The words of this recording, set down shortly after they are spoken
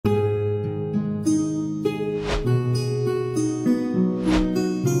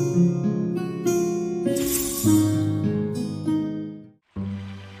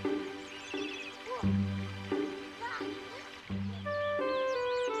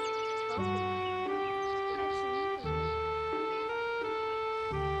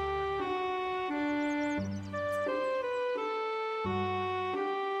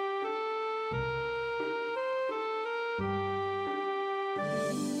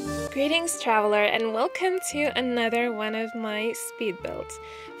Greetings, traveler, and welcome to another one of my speed builds.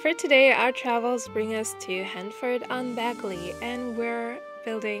 For today, our travels bring us to Henford-on-Bagley, and we're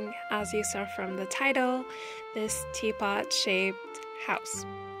building, as you saw from the title, this teapot-shaped house.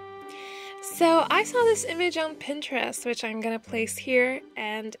 So I saw this image on Pinterest, which I'm gonna place here,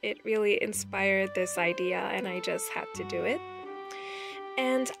 and it really inspired this idea, and I just had to do it.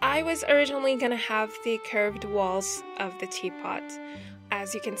 And I was originally gonna have the curved walls of the teapot.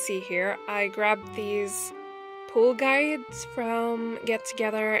 As you can see here, I grabbed these pool guides from Get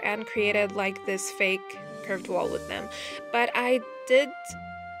Together and created like this fake curved wall with them. But I did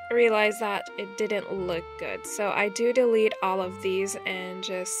realize that it didn't look good, so I do delete all of these and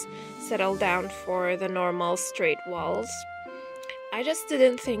just settle down for the normal straight walls. I just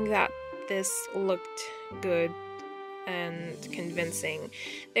didn't think that this looked good and convincing.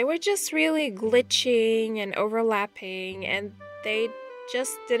 They were just really glitching and overlapping, and they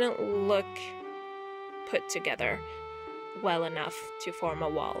just didn't look put together well enough to form a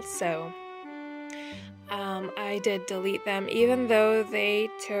wall. So I did delete them, even though they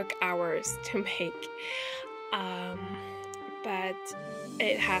took hours to make, but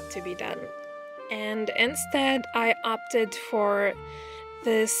it had to be done. And instead I opted for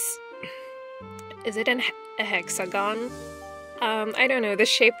this, is it a hexagon? I don't know, the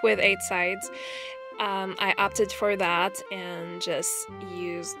shape with 8 sides. I opted for that and just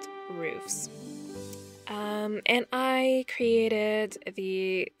used roofs. And I created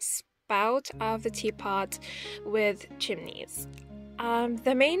the spout of the teapot with chimneys.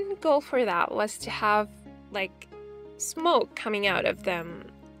 The main goal for that was to have like smoke coming out of them,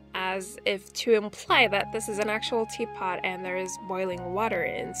 as if to imply that this is an actual teapot and there is boiling water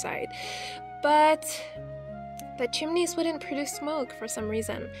inside. But the chimneys wouldn't produce smoke for some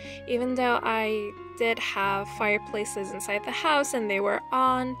reason, even though I did have fireplaces inside the house and they were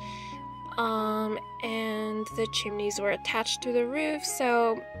on, and the chimneys were attached to the roof,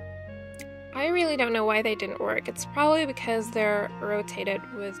 so I really don't know why they didn't work. It's probably because they're rotated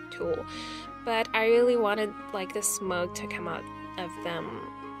with tulle, but I really wanted like the smoke to come out of them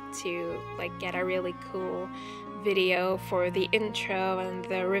to like get a really cool video for the intro and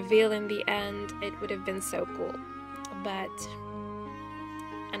the reveal in the end. It would have been so cool, but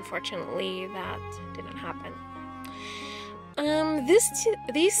unfortunately that didn't happen.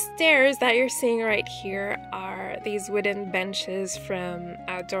 These stairs that you're seeing right here are these wooden benches from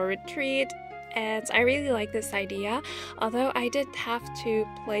Outdoor Retreat, and I really like this idea, although I did have to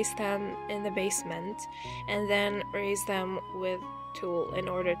place them in the basement and then raise them with tulle in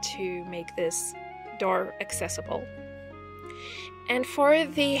order to make this door accessible. And for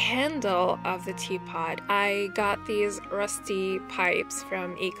the handle of the teapot, I got these rusty pipes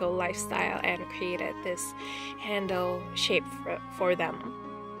from Eco Lifestyle and created this handle shape for them.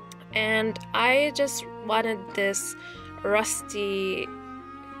 And I just wanted this rusty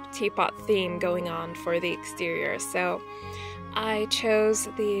teapot theme going on for the exterior, so I chose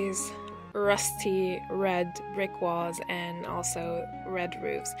these rusty red brick walls and also red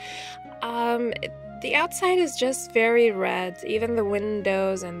roofs. The outside is just very red, even the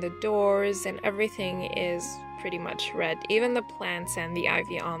windows and the doors and everything is pretty much red, even the plants and the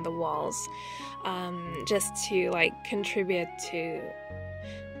ivy on the walls, just to like contribute to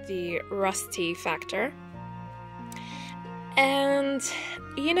the rusty factor. And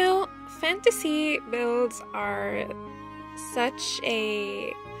you know, fantasy builds are such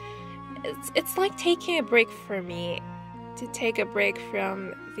a, it's like taking a break for me, to take a break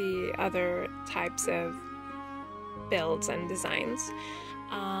from the other types of builds and designs,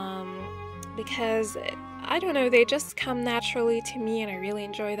 because I don't know, they just come naturally to me and I really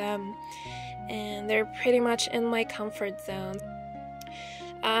enjoy them, and they're pretty much in my comfort zone.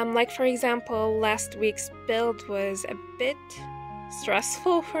 Like for example, last week's build was a bit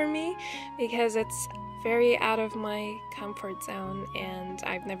stressful for me because it's very out of my comfort zone and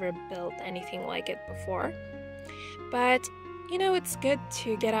I've never built anything like it before. But you know, it's good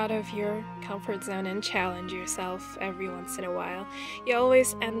to get out of your comfort zone and challenge yourself every once in a while. You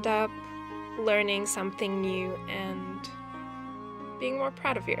always end up learning something new and being more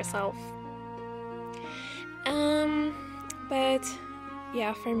proud of yourself. But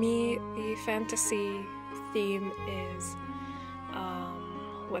yeah, for me, the fantasy theme is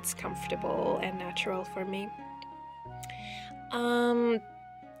what's comfortable and natural for me.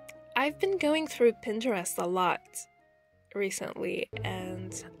 I've been going through Pinterest a lot recently,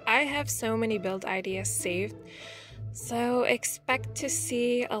 and I have so many build ideas saved, so expect to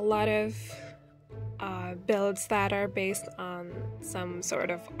see a lot of builds that are based on some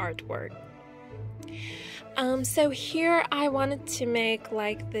sort of artwork. So here I wanted to make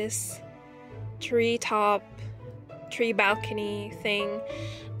like this tree balcony thing.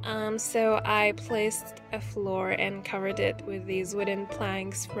 So I placed a floor and covered it with these wooden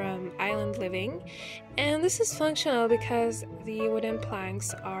planks from Island Living, and this is functional because the wooden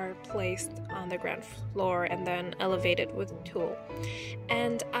planks are placed on the ground floor and then elevated with tulle.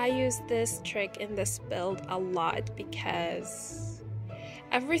 And I use this trick in this build a lot because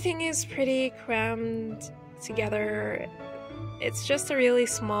everything is pretty crammed together. It's just a really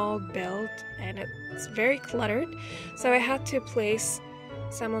small build and it's very cluttered, so I had to place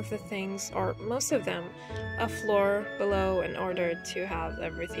some of the things, or most of them, a floor below in order to have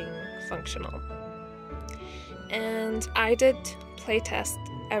everything functional. And I did playtest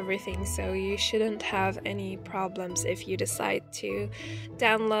everything, so you shouldn't have any problems if you decide to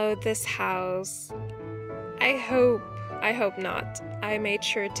download this house. I hope not. I made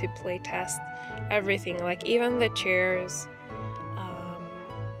sure to playtest everything, like even the chairs,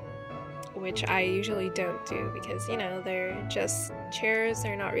 which I usually don't do because, you know, they're just chairs,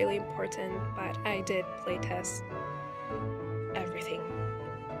 they're not really important, but I did playtest everything.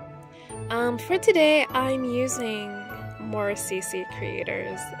 For today, I'm using more CC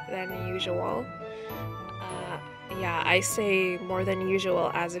creators than usual. Yeah, I say more than usual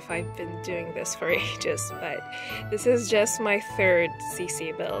as if I've been doing this for ages, but this is just my third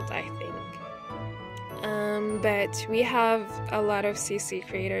CC build, I think. But we have a lot of CC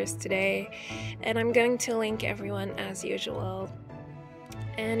creators today, and I'm going to link everyone as usual.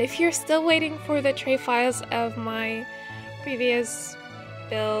 And if you're still waiting for the tray files of my previous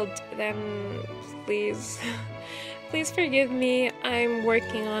build, then please forgive me. I'm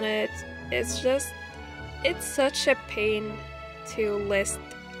working on it. It's such a pain to list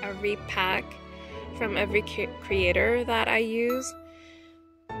every pack from every creator that I use.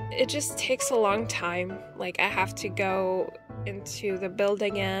 It just takes a long time. Like, I have to go into the build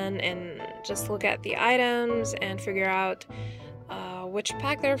again and just look at the items and figure out which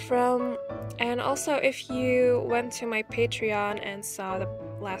pack they're from. And also, if you went to my Patreon and saw the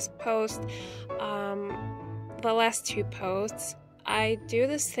last post, the last two posts, I do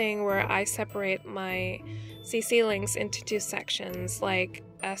this thing where I separate my CC links into two sections, like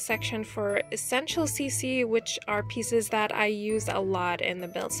a section for essential CC, which are pieces that I use a lot in the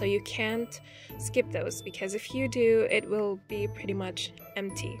build, so you can't skip those, because if you do, it will be pretty much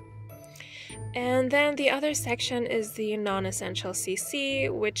empty. And then the other section is the non-essential CC,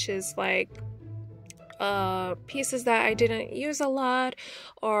 which is like pieces that I didn't use a lot,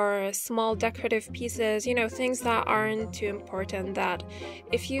 or small decorative pieces, you know, things that aren't too important, that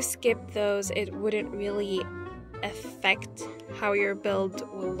if you skip those, it wouldn't really affect how your build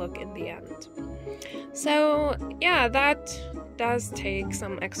will look in the end. So yeah, that does take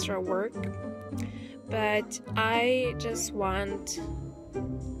some extra work, but I just want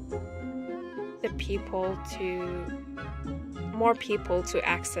more people to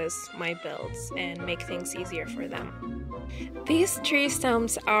access my builds and make things easier for them. These tree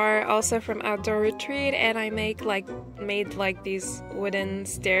stumps are also from Outdoor Retreat, and I made like these wooden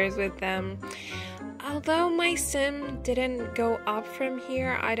stairs with them. Although my sim didn't go up from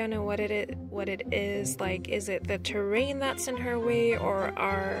here, I don't know what it is. Like, is it the terrain that's in her way,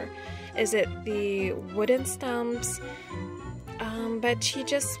 or is it the wooden stumps? But she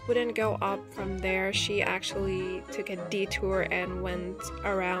just wouldn't go up from there. She actually took a detour and went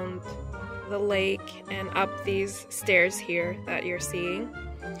around the lake and up these stairs here that you're seeing,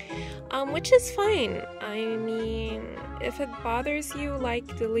 which is fine. I mean, if it bothers you, like,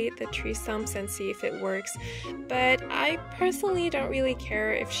 delete the tree stumps and see if it works. But I personally don't really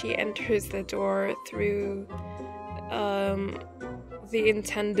care if she enters the door through the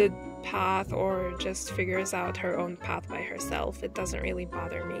intended path or just figures out her own path by herself. It doesn't really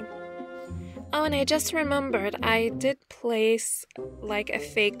bother me. Oh, and I just remembered, I did place like a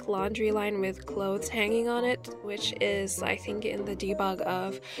fake laundry line with clothes hanging on it, which is, I think, in the debug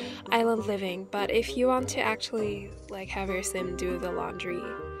of Island Living. But if you want to actually like have your sim do the laundry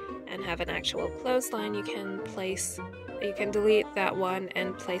and have an actual clothesline, you can delete that one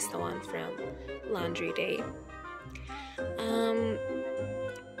and place the one from Laundry Day.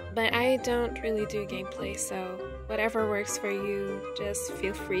 But I don't really do gameplay, so whatever works for you, just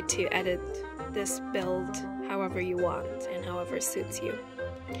feel free to edit this build however you want and however suits you.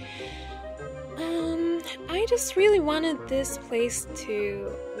 I just really wanted this place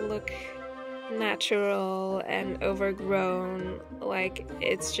to look natural and overgrown, like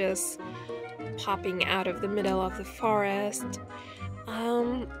it's just popping out of the middle of the forest.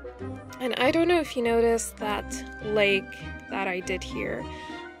 And I don't know if you noticed that lake that I did here,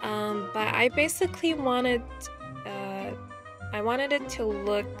 but I basically wanted it to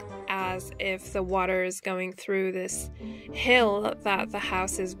look as if the water is going through this hill that the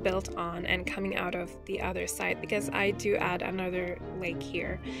house is built on and coming out of the other side, because I do add another lake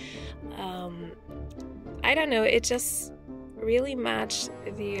here. I don't know, it just really matched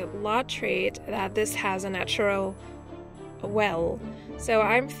the lot trait that this has a natural well. So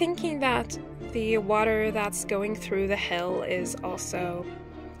I'm thinking that the water that's going through the hill is also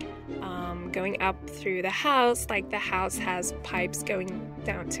going up through the house, like the house has pipes going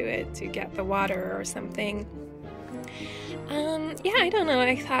down to it to get the water or something. Yeah, I don't know,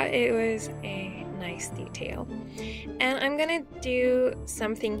 I thought it was a nice detail. And I'm gonna do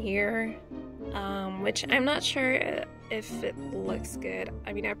something here, which I'm not sure if it looks good.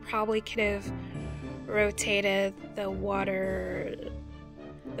 I mean, I probably could have rotated the water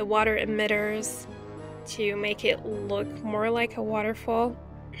emitters to make it look more like a waterfall,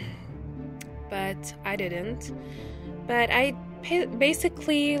 but I didn't. But I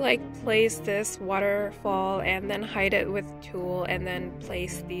basically like place this waterfall and then hide it with tulle and then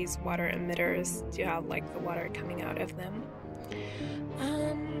place these water emitters to have like the water coming out of them.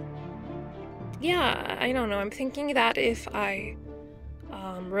 Yeah, I don't know, I'm thinking that if I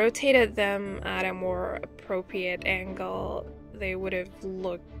rotated them at a more appropriate angle, they would have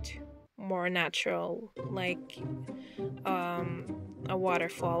looked more natural, like a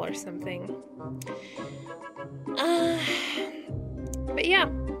waterfall or something. But yeah,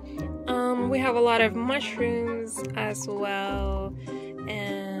 we have a lot of mushrooms as well.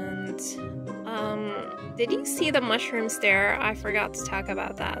 And did you see the mushroom stair? I forgot to talk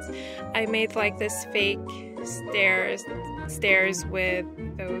about that. I made like this fake stairs with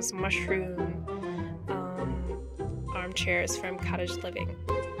those mushroom armchairs from Cottage Living.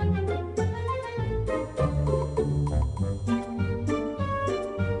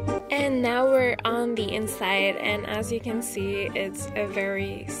 And now we're on the inside, and as you can see, it's a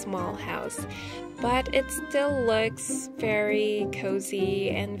very small house, but it still looks very cozy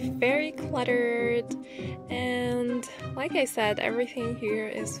and very cluttered. And like I said, everything here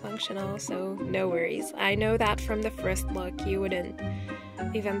is functional, so no worries. I know that from the first look you wouldn't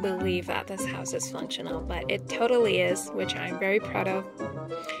even believe that this house is functional, but it totally is, which I'm very proud of.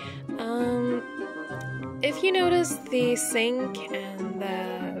 If you notice the sink and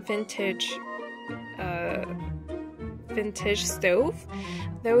the vintage stove,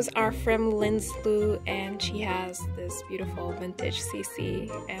 those are from Linslu, and she has this beautiful vintage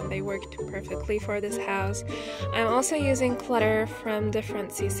CC, and they worked perfectly for this house. I'm also using clutter from different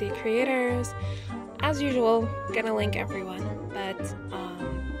CC creators. As usual, gonna link everyone, but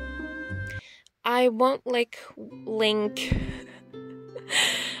I won't link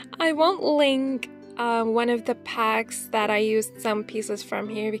one of the packs that I used some pieces from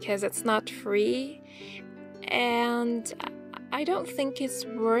here because it's not free, and I don't think it's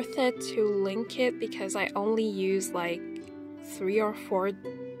worth it to link it because I only use like 3 or 4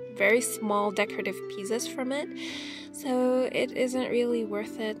 very small decorative pieces from it, so it isn't really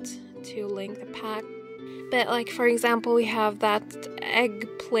worth it to link the pack. But like, for example, we have that egg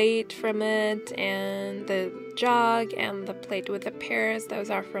plate from it, and the jug and the plate with the pears, those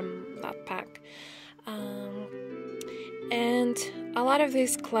are from that pack. And a lot of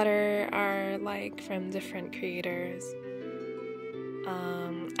these clutter are like from different creators.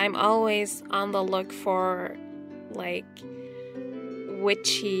 I'm always on the look for like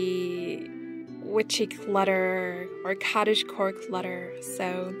witchy clutter or cottagecore clutter,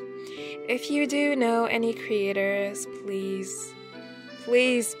 so if you do know any creators, please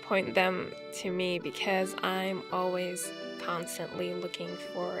point them to me, because I'm always constantly looking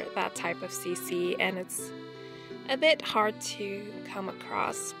for that type of CC, and it's a bit hard to come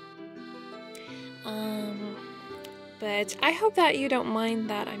across. But I hope that you don't mind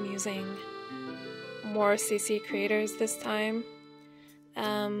that I'm using more CC creators this time.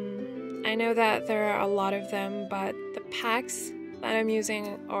 I know that there are a lot of them, but the packs that I'm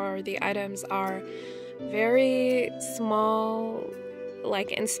using, or the items, are very small,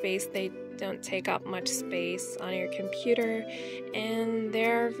 like in space. They don't take up much space on your computer, and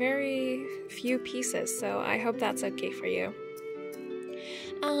there are very few pieces, so I hope that's okay for you.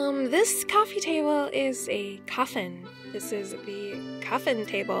 This coffee table is a coffin. This is the coffin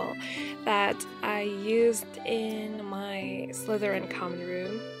table that I used in my Slytherin common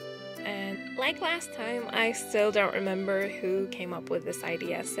room. And like last time, I still don't remember who came up with this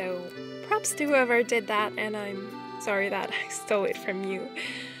idea, so props to whoever did that, and I'm sorry that I stole it from you.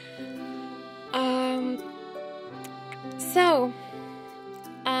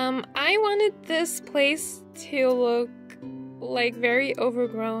 I wanted this place to look like very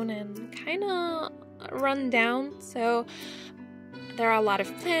overgrown and kind of run down, so there are a lot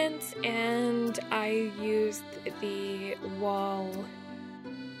of plants, and I used the wall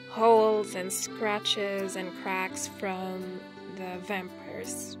holes and scratches and cracks from the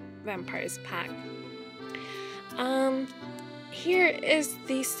vampires pack. Here is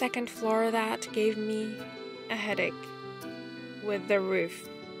the second floor that gave me a headache with the roof,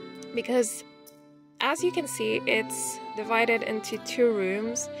 because as you can see, it's divided into 2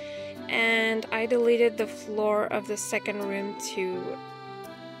 rooms, and I deleted the floor of the second room to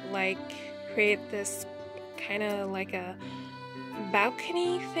like create this kind of like a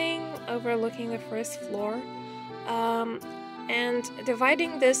balcony thing overlooking the first floor, and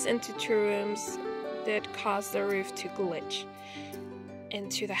dividing this into 2 rooms did cause the roof to glitch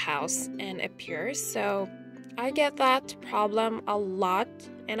into the house and appear. So I get that problem a lot,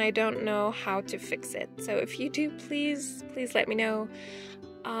 and I don't know how to fix it. So if you do, please let me know.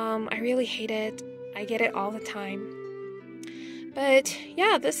 I really hate it. I get it all the time. But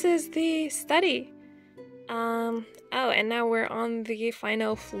yeah, this is the study. Oh, and now we're on the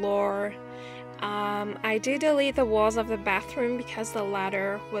final floor. I did delete the walls of the bathroom because the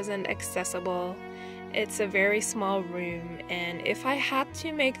ladder wasn't accessible. It's a very small room, and if I had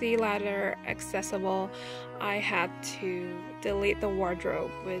to make the ladder accessible, I had to delete the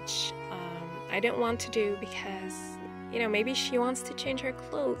wardrobe, which I didn't want to do because, you know, maybe she wants to change her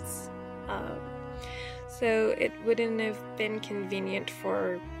clothes. So it wouldn't have been convenient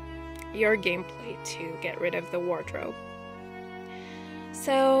for your gameplay to get rid of the wardrobe.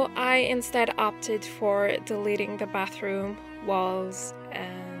 So I instead opted for deleting the bathroom walls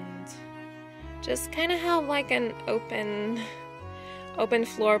and just kind of have like an open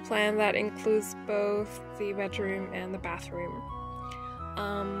floor plan that includes both the bedroom and the bathroom.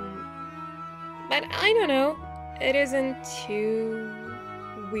 But I don't know, it isn't too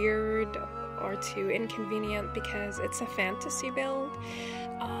weird or too inconvenient because it's a fantasy build.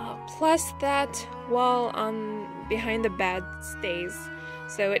 Plus that wall on behind the bed stays,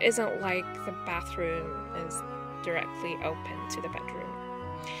 so it isn't like the bathroom is directly open to the bedroom.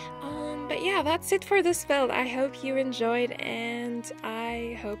 But yeah, that's it for this build. I hope you enjoyed, and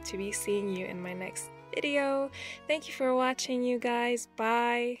I hope to be seeing you in my next video. Thank you for watching, you guys.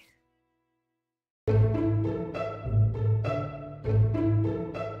 Bye!